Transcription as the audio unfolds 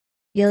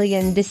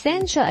GILLIAN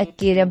VICENCIO at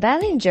Kira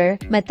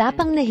Balinger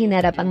matapang na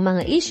hinarap ang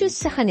mga issues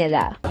sa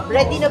kanila.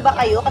 Ready na ba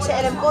kayo? Kasi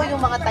alam ko yung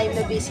mga time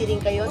na busy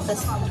rin kayo,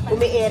 tapos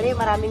umi-ere,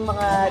 maraming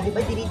mga, di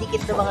ba,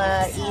 dinidikit na mga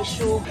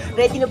issue.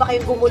 Ready na ba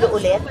kayong gumulo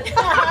ulit?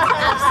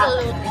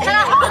 Absolutely.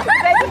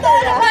 Ready na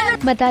ba?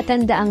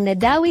 Matatanda ang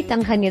nadawit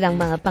ang kanilang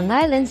mga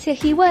pangalan sa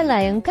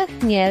hiwalayang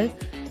Kakniel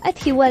at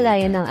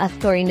hiwalayan ng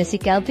aktor na si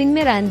Kelvin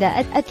Miranda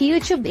at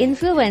YouTube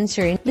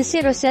influencer na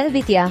si Rosel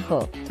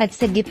Vitiajo. At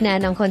sa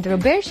gitna ng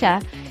kontrobersya,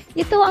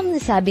 ito ang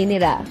nasabi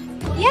nila.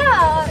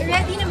 Yeah,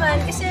 ready naman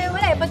kasi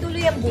wala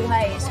patuloy ang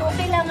buhay. So,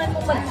 kailangan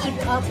mo mag-keep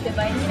up,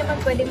 diba? Hindi naman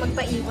pwedeng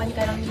magpaiwan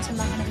ka lang sa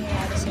mga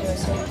nangyayari sa'yo.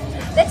 So,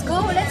 let's go,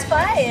 let's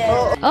fight!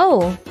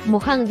 Oh,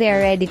 mukhang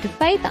they're ready to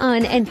fight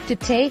on and to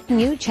take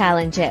new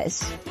challenges.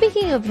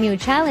 Speaking of new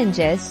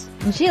challenges,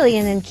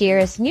 GILLIAN and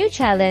Kira's new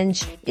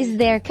challenge is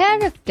their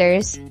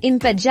characters in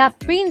Papadyak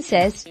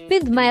Princess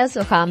with Miles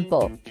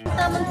Ocampo.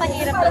 Tamang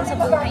pahirap lang sa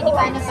buhay, di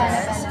ba?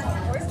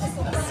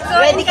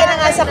 Ready ka na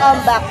nga sa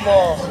comeback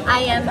mo?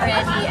 I am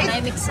ready and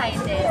I'm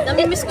excited.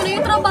 Namimiss ko na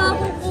yung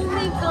trabaho ko. Oh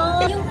my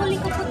God! Yung huli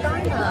ko po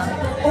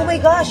Oh my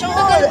gosh,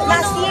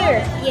 last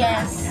year.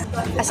 Yes.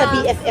 As a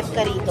BFF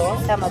ka rito?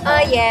 Tama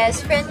ba?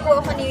 Yes. Friend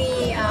po ako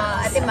ni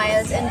Ate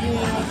Miles and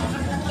ni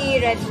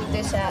Kira dito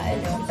sa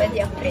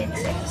Papadyak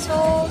Princess.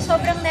 So,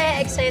 sobrang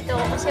na-excite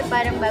ako kasi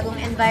parang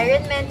bagong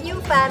environment, new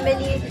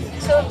family.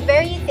 So,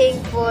 very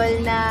thankful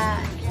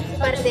na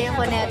parte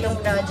ako na itong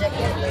project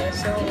ito.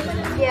 So,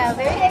 yeah,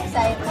 very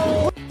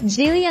excited.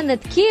 GILLIAN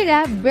at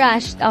Kira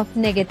brushed off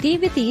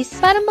negativities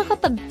para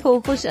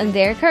makapag-focus on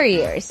their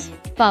careers.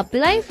 Pop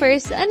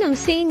lifers, anong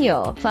sa inyo?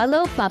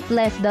 Follow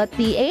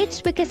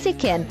poplifeph.ph because you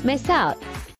can't miss out.